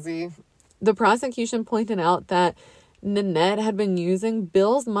crazy. The prosecution pointed out that Nanette had been using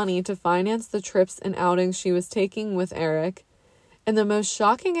Bill's money to finance the trips and outings she was taking with Eric. And the most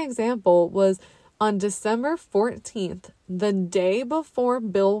shocking example was on December 14th, the day before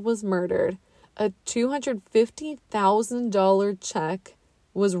Bill was murdered, a $250,000 check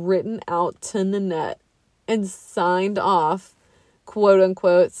was written out to Nanette and signed off, quote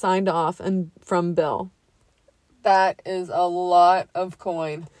unquote, signed off and from Bill. That is a lot of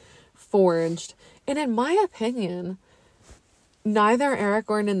coin. Forged. And in my opinion, neither Eric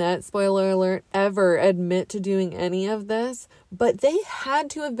or Nanette, spoiler alert, ever admit to doing any of this, but they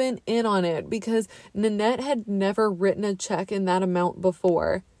had to have been in on it because Nanette had never written a check in that amount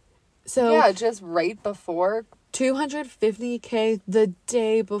before. So yeah, just right before. $250K the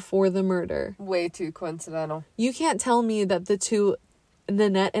day before the murder. Way too coincidental. You can't tell me that the two,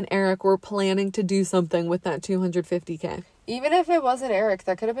 Nanette and Eric, were planning to do something with that $250K. Even if it wasn't Eric,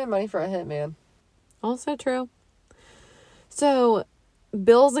 that could have been money for a hitman. Also true. So,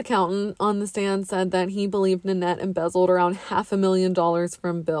 Bill's accountant on the stand said that he believed Nanette embezzled around $500,000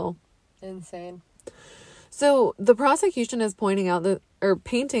 from Bill. Insane. So, the prosecution is pointing out that, or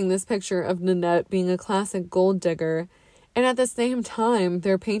painting this picture of Nanette being a classic gold digger. And at the same time,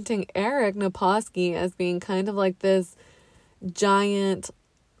 they're painting Eric Naposki as being kind of like this giant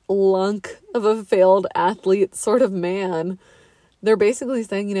lunk of a failed athlete sort of man. They're basically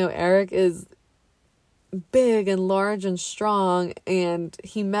saying, you know, Eric is big and large and strong, and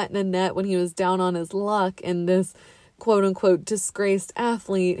he met Nanette when he was down on his luck, and this quote unquote disgraced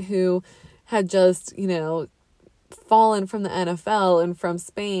athlete who had just, you know, fallen from the NFL and from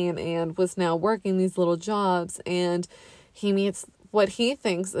Spain and was now working these little jobs, and he meets what he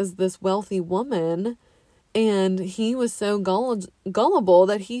thinks is this wealthy woman, and he was so gullible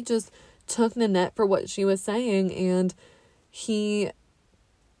that he just took Nanette for what she was saying, and he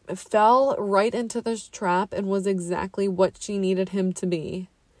fell right into this trap and was exactly what she needed him to be.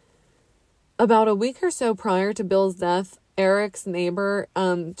 About a week or so prior to Bill's death, Eric's neighbor,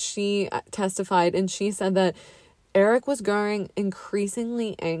 she testified, and she said that Eric was growing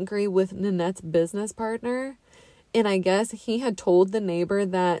increasingly angry with Nanette's business partner, and I guess he had told the neighbor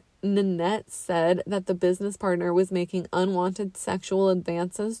that Nanette said that the business partner was making unwanted sexual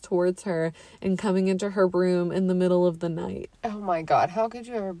advances towards her and coming into her room in the middle of the night. Oh my God, how could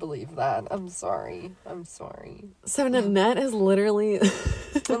you ever believe that? I'm sorry. So Nanette is literally...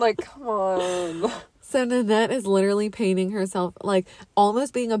 I'm like, come on. So Nanette is literally painting herself like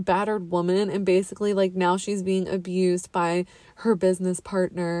almost being a battered woman, and basically like now she's being abused by her business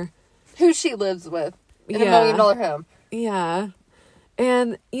partner. Who she lives with in Yeah. $1 million home. Yeah.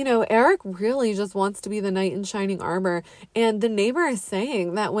 And, Eric really just wants to be the knight in shining armor. And the neighbor is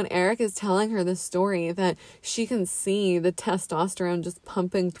saying that when Eric is telling her this story, that she can see the testosterone just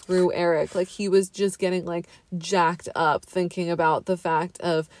pumping through Eric. Like, he was just getting, like, jacked up thinking about the fact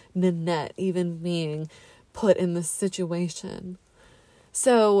of Nanette even being put in this situation.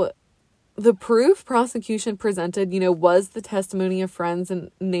 So the proof prosecution presented, was the testimony of friends and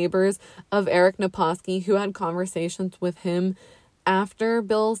neighbors of Eric Naposki who had conversations with him after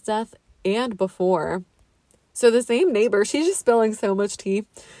Bill's death and before. So the same neighbor, she's just spilling so much tea.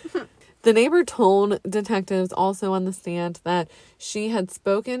 The neighbor told detectives also on the stand that she had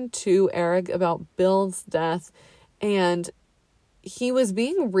spoken to Eric about Bill's death, and he was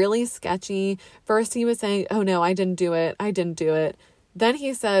being really sketchy. First he was saying, "Oh no, I didn't do it. Then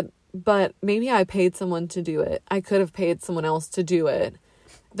he said, "But maybe I paid someone to do it. I could have paid someone else to do it."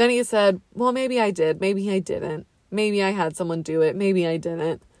 Then he said, "Well, maybe I did. Maybe I didn't. Maybe I had someone do it. Maybe I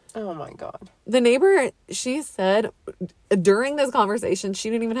didn't." Oh my God. The neighbor, she said during this conversation, she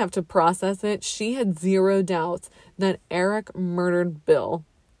didn't even have to process it. She had zero doubts that Eric murdered Bill.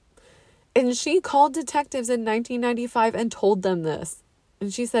 And she called detectives in 1995 and told them this.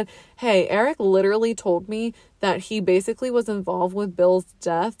 And she said, "Hey, Eric literally told me that he basically was involved with Bill's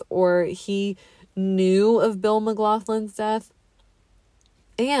death, or he knew of Bill McLaughlin's death."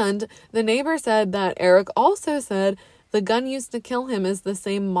 And the neighbor said that Eric also said the gun used to kill him is the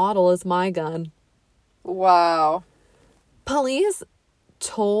same model as my gun. Wow. Police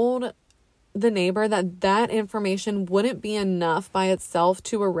told the neighbor that information wouldn't be enough by itself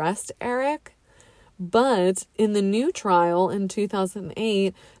to arrest Eric. But in the new trial in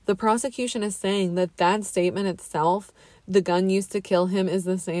 2008, the prosecution is saying that statement itself, the gun used to kill him is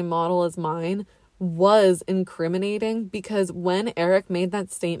the same model as mine, was incriminating, because when Eric made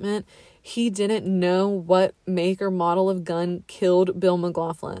that statement, he didn't know what make or model of gun killed Bill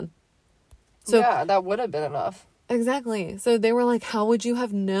McLaughlin. So yeah, that would have been enough. Exactly. So they were like, how would you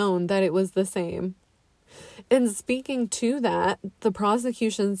have known that it was the same? And speaking to that, the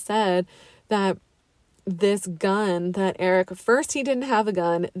prosecution said that this gun that Eric, first he didn't have a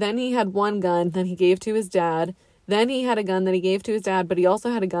gun, then he had one gun that he gave to his dad, then he had a gun that he gave to his dad, but he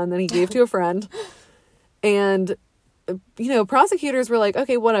also had a gun that he gave to a friend. And, prosecutors were like,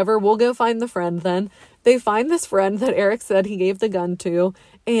 okay, whatever, we'll go find the friend then. They find this friend that Eric said he gave the gun to,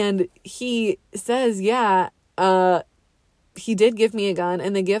 and he says, he did give me a gun,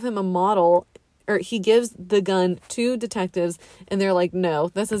 and they give him a model, or he gives the gun to detectives, and they're like, no,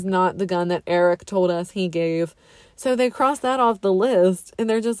 this is not the gun that Eric told us he gave. So they cross that off the list, and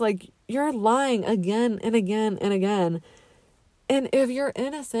they're just like, you're lying again and again and again. And if you're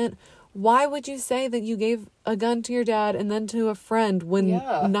innocent, why would you say that you gave a gun to your dad and then to a friend when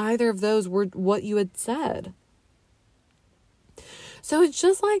neither of those were what you had said? So it's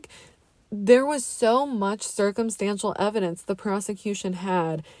just like, there was so much circumstantial evidence the prosecution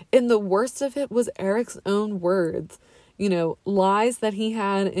had, and the worst of it was Eric's own words. Lies that he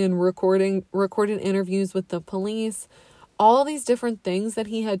had in recorded interviews with the police, all these different things that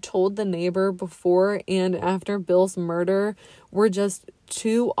he had told the neighbor before and after Bill's murder were just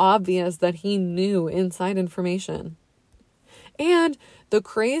too obvious that he knew inside information. And the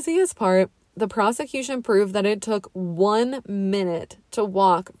craziest part, the prosecution proved that it took 1 minute to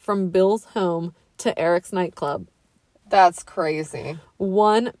walk from Bill's home to Eric's nightclub. That's crazy.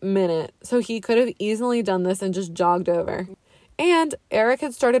 1 minute. So he could have easily done this and just jogged over. And Eric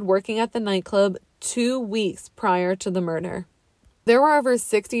had started working at the nightclub 2 weeks prior to the murder. There were over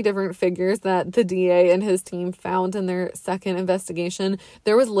 60 different figures that the DA and his team found in their second investigation.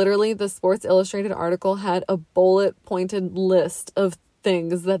 There was literally, the Sports Illustrated article had a bullet-pointed list of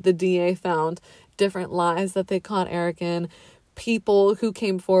things that the DA found, different lies that they caught Eric in, people who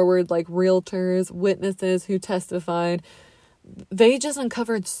came forward like realtors, witnesses who testified. They just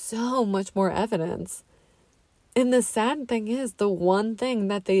uncovered so much more evidence. And the sad thing is, the one thing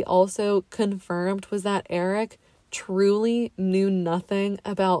that they also confirmed was that Eric truly knew nothing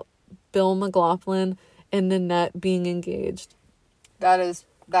about Bill McLaughlin and Nanette being engaged. That's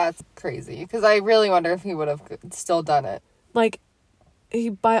crazy, because I really wonder if he would have still done it. Like,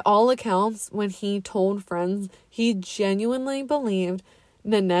 by all accounts, when he told friends, he genuinely believed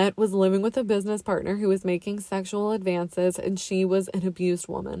Nanette was living with a business partner who was making sexual advances, and she was an abused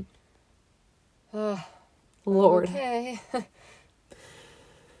woman. Lord. Okay.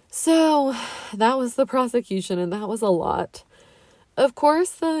 So, that was the prosecution, and that was a lot. Of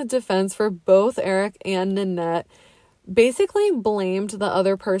course, the defense for both Eric and Nanette basically blamed the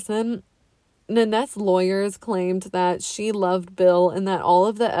other person. Nanette's lawyers claimed that she loved Bill and that all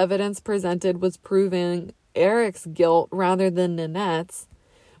of the evidence presented was proving Eric's guilt rather than Nanette's,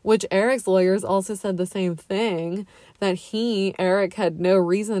 which Eric's lawyers also said the same thing, that Eric, had no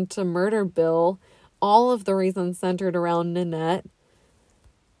reason to murder Bill. All of the reasons centered around Nanette.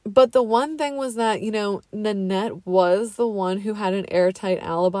 But the one thing was that, Nanette was the one who had an airtight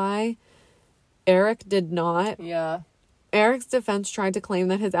alibi. Eric did not. Yeah. Eric's defense tried to claim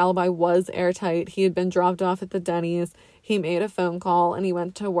that his alibi was airtight. He had been dropped off at the Denny's. He made a phone call and he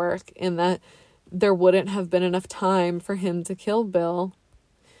went to work, and that there wouldn't have been enough time for him to kill Bill.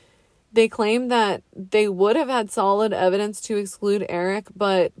 They claimed that they would have had solid evidence to exclude Eric,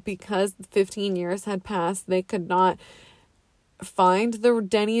 but because 15 years had passed, they could not find the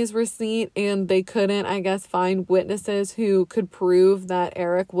Denny's receipt, and they couldn't, I guess, find witnesses who could prove that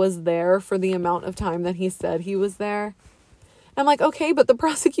Eric was there for the amount of time that he said he was there. I'm like, okay, but the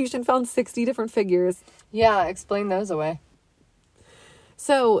prosecution found 60 different figures. Yeah, explain those away.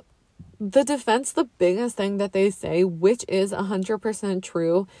 So the defense, the biggest thing that they say, which is 100%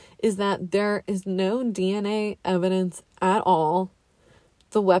 true, is that there is no DNA evidence at all.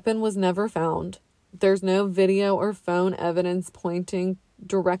 The weapon was never found. There's no video or phone evidence pointing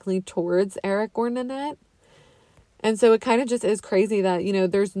directly towards Eric or Nanette. And so it kind of just is crazy that,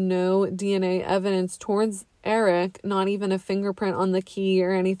 there's no DNA evidence towards Eric, not even a fingerprint on the key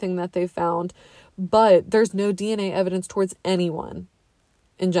or anything that they found. But there's no DNA evidence towards anyone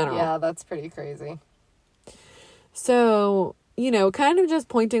in general. Yeah, that's pretty crazy. So, kind of just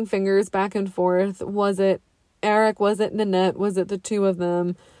pointing fingers back and forth. Was it Eric? Was it Nanette? Was it the two of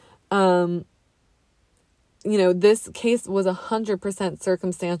them? This case was 100%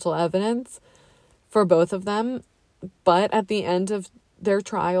 circumstantial evidence for both of them. But at the end of their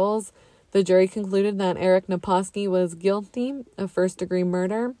trials, the jury concluded that Eric Naposki was guilty of first-degree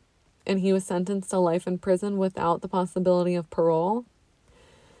murder, and he was sentenced to life in prison without the possibility of parole.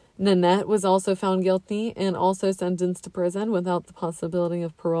 Nanette was also found guilty and also sentenced to prison without the possibility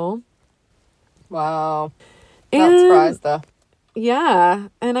of parole. Wow. Not surprised, though. Yeah.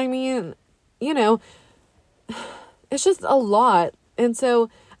 And I mean, it's just a lot. And so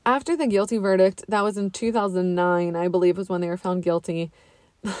after the guilty verdict, that was in 2009, I believe, was when they were found guilty.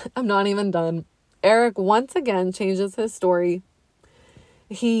 I'm not even done. Eric once again changes his story.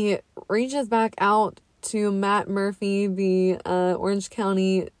 He reaches back out to Matt Murphy, the Orange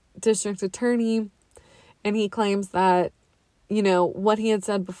County District Attorney, and he claims that, what he had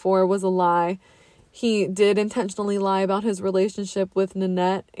said before was a lie. He did intentionally lie about his relationship with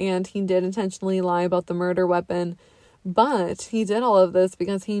Nanette, and he did intentionally lie about the murder weapon. But he did all of this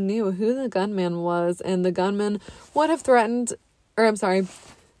because he knew who the gunman was, and the gunman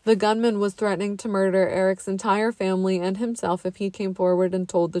the gunman was threatening to murder Eric's entire family and himself if he came forward and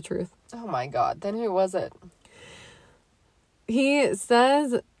told the truth. Oh my God, then who was it? He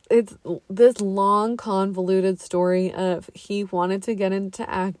says it's this long, convoluted story of he wanted to get into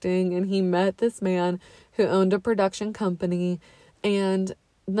acting, and he met this man who owned a production company, and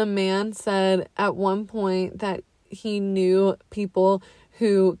the man said at one point that he knew people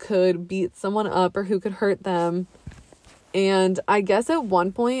who could beat someone up or who could hurt them. And I guess at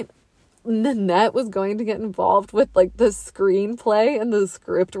one point, Nanette was going to get involved with the screenplay and the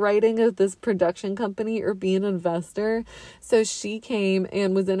script writing of this production company or be an investor. So she came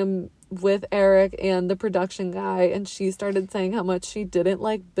and was with Eric and the production guy, and she started saying how much she didn't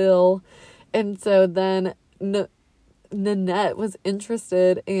like Bill. And so then Nanette was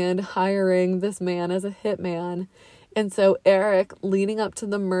interested in hiring this man as a hitman. And so Eric, leading up to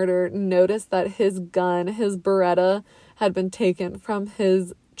the murder, noticed that his gun, his Beretta, had been taken from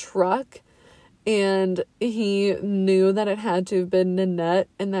his truck, and he knew that it had to have been Nanette,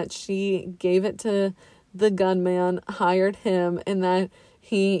 and that she gave it to the gunman, hired him, and that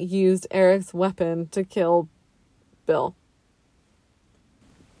he used Eric's weapon to kill Bill.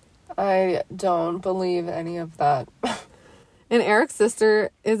 I don't believe any of that. And Eric's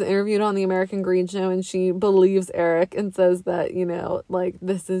sister is interviewed on the American Greed Show, and she believes Eric and says that,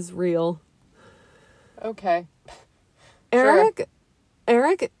 this is real. Okay. Eric,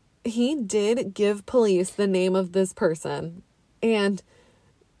 he did give police the name of this person. And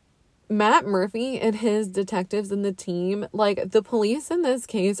Matt Murphy and his detectives and the team, the police in this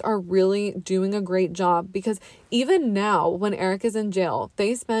case are really doing a great job, because even now, when Eric is in jail,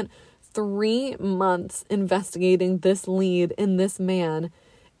 they spent 3 months investigating this lead in this man,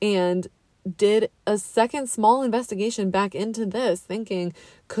 and did a second small investigation back into this, thinking,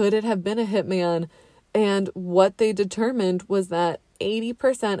 could it have been a hitman? And what they determined was that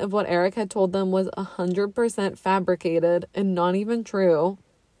 80% of what Eric had told them was 100% fabricated and not even true.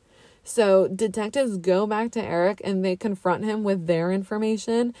 So detectives go back to Eric and they confront him with their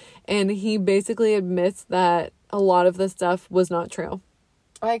information. And he basically admits that a lot of the stuff was not true.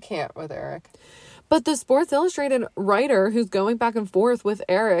 I can't with Eric. But the Sports Illustrated writer who's going back and forth with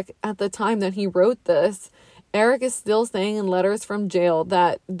Eric at the time that he wrote this, Eric is still saying in letters from jail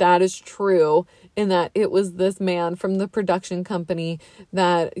that that is true and that it was this man from the production company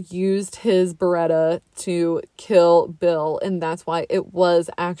that used his Beretta to kill Bill, and that's why it was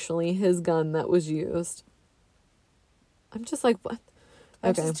actually his gun that was used. I'm just like, what?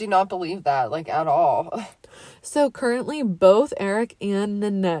 I just do not believe that, like, at all. So currently, both Eric and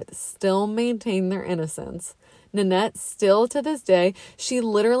Nanette still maintain their innocence. Nanette, still to this day, she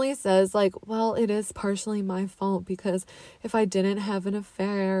literally says, like, well, it is partially my fault because if I didn't have an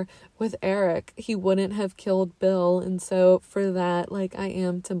affair with Eric, he wouldn't have killed Bill. And so for that, like, I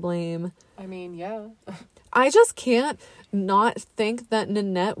am to blame. I mean, yeah. I just can't not think that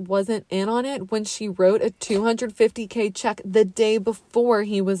Nanette wasn't in on it when she wrote a $250K check the day before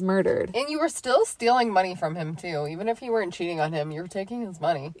he was murdered. And you were still stealing money from him, too. Even if you weren't cheating on him, you were taking his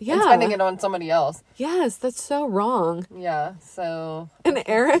money. Yeah. And spending it on somebody else. Yes, that's so wrong. Yeah, so... And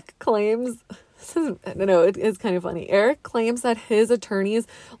Eric claims... it is kind of funny. Eric claims that his attorneys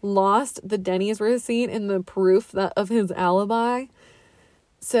lost the Denny's receipt and the proof of his alibi.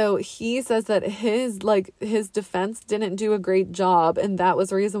 So he says that his defense didn't do a great job, and that was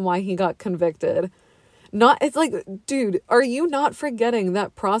the reason why he got convicted. It's like, dude, are you not forgetting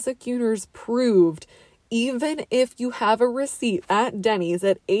that prosecutors proved even if you have a receipt at Denny's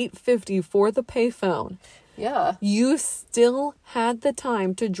at $8.50 for the payphone, yeah, you still had the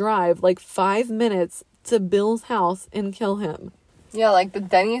time to drive like 5 minutes to Bill's house and kill him. Yeah, like, the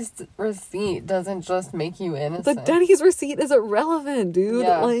Denny's receipt doesn't just make you innocent. The Denny's receipt is irrelevant, dude.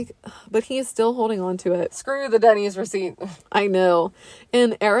 Yeah. Like, but he is still holding on to it. Screw the Denny's receipt. I know.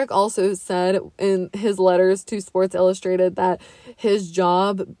 And Eric also said in his letters to Sports Illustrated that his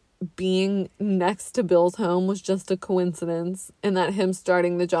job being next to Bill's home was just a coincidence, and that him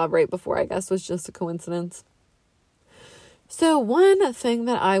starting the job right before, I guess, was just a coincidence. So one thing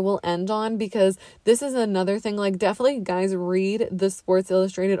that I will end on, because this is another thing, like, definitely guys read the Sports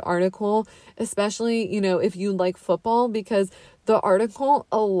Illustrated article, especially, you know, if you like football, because the article,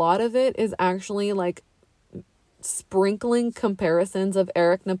 a lot of it is actually like sprinkling comparisons of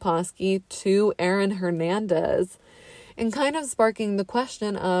Eric Naposki to Aaron Hernandez and kind of sparking the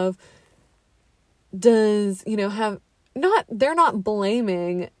question of, does, you know, they're not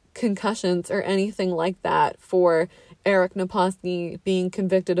blaming concussions or anything like that for Eric Naposki being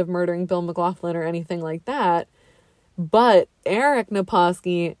convicted of murdering Bill McLaughlin or anything like that. But Eric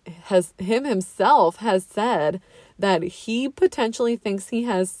Naposki himself has said that he potentially thinks he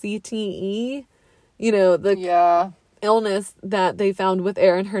has CTE, you know, the illness that they found with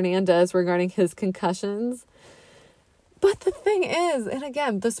Aaron Hernandez regarding his concussions. But the thing is, and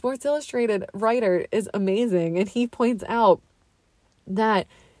again, the Sports Illustrated writer is amazing, and he points out that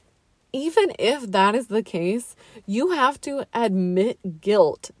even if that is the case, you have to admit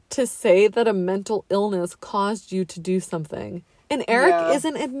guilt to say that a mental illness caused you to do something. And Eric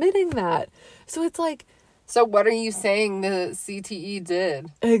isn't admitting that. So it's like... So what are you saying the CTE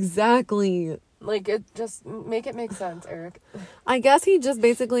did? Exactly. Like, it just... Make it make sense, Eric. I guess he just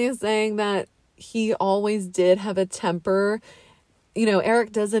basically is saying that he always did have a temper. You know,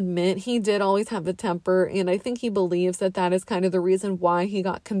 Eric does admit he did always have a temper, and I think he believes that that is kind of the reason why he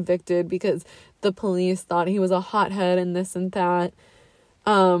got convicted, because the police thought he was a hothead and this and that.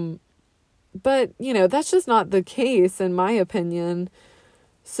 But, you know, that's just not the case, in my opinion.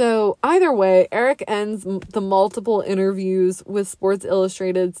 So, either way, Eric ends the multiple interviews with Sports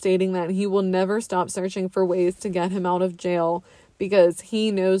Illustrated stating that he will never stop searching for ways to get him out of jail because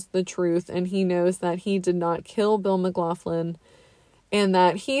he knows the truth, and he knows that he did not kill Bill McLaughlin. And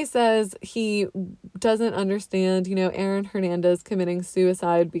that he says he doesn't understand, you know, Aaron Hernandez committing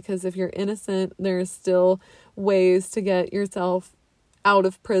suicide, because if you're innocent, there's still ways to get yourself out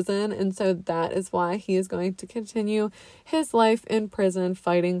of prison. And so that is why he is going to continue his life in prison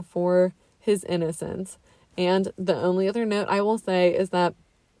fighting for his innocence. And the only other note I will say is that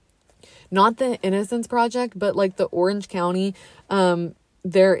not the Innocence Project, but like the Orange County,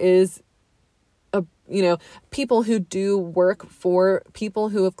 there is people who do work for people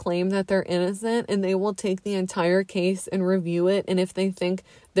who have claimed that they're innocent, and they will take the entire case and review it. And if they think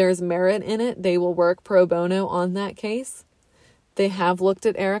there's merit in it, they will work pro bono on that case. They have looked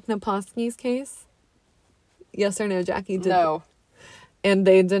at Eric Naposki's case. Yes or no, Jackie? No. And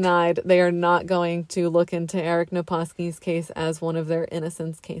they denied. They are not going to look into Eric Naposki's case as one of their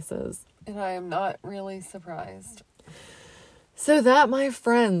innocence cases. And I am not really surprised. So that, my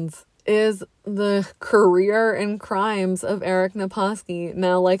friends, is the career and crimes of Eric Naposki.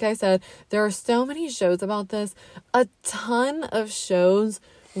 Now, like I said, there are so many shows about this, a ton of shows.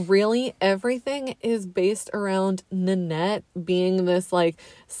 Really, everything is based around Nanette being this like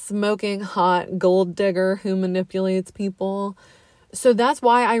smoking hot gold digger who manipulates people. So that's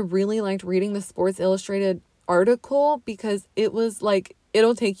why I really liked reading the Sports Illustrated article, because it was like,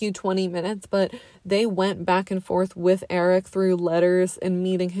 it'll take you 20 minutes, but they went back and forth with Eric through letters and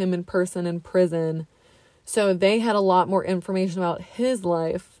meeting him in person in prison. So they had a lot more information about his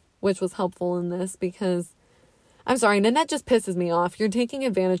life, which was helpful in this, because I'm sorry, Nanette just pisses me off. You're taking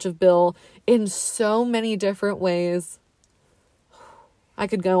advantage of Bill in so many different ways. I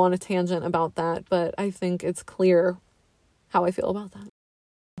could go on a tangent about that, but I think it's clear how I feel about that.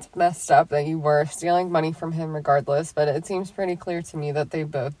 It's messed up that you were stealing money from him regardless, but it seems pretty clear to me that they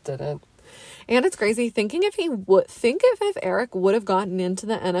both didn't. And it's crazy thinking if Eric would have gotten into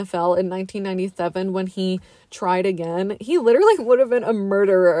the NFL in 1997 when he tried again, he literally would have been a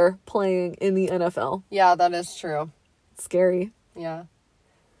murderer playing in the NFL. Yeah, that is true. It's scary. Yeah.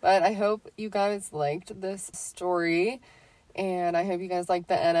 But I hope you guys liked this story, and I hope you guys like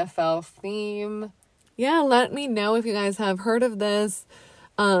the NFL theme. Yeah, let me know if you guys have heard of this.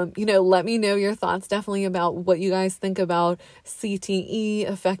 Let me know your thoughts definitely about what you guys think about CTE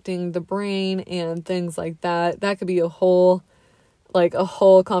affecting the brain and things like that. That could be a whole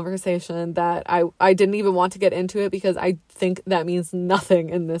conversation that I didn't even want to get into it, because I think that means nothing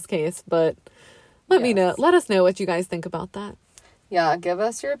in this case, but let us know what you guys think about that. Yeah, give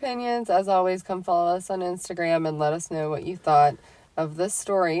us your opinions. As always, come follow us on Instagram and let us know what you thought of this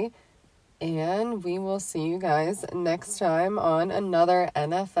story. And we will see you guys next time on another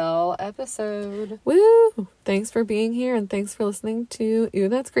NFL episode. Woo! Thanks for being here, and thanks for listening to Ew,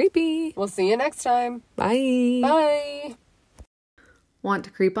 That's Creepy. We'll see you next time. Bye. Bye. Want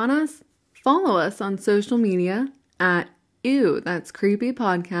to creep on us? Follow us on social media at Ew, That's Creepy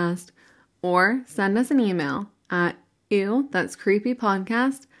Podcast, or send us an email at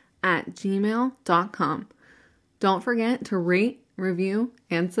ewthat'screepypodcast@gmail.com. Don't forget to rate, review,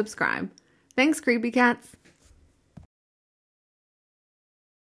 and subscribe. Thanks, creepy cats.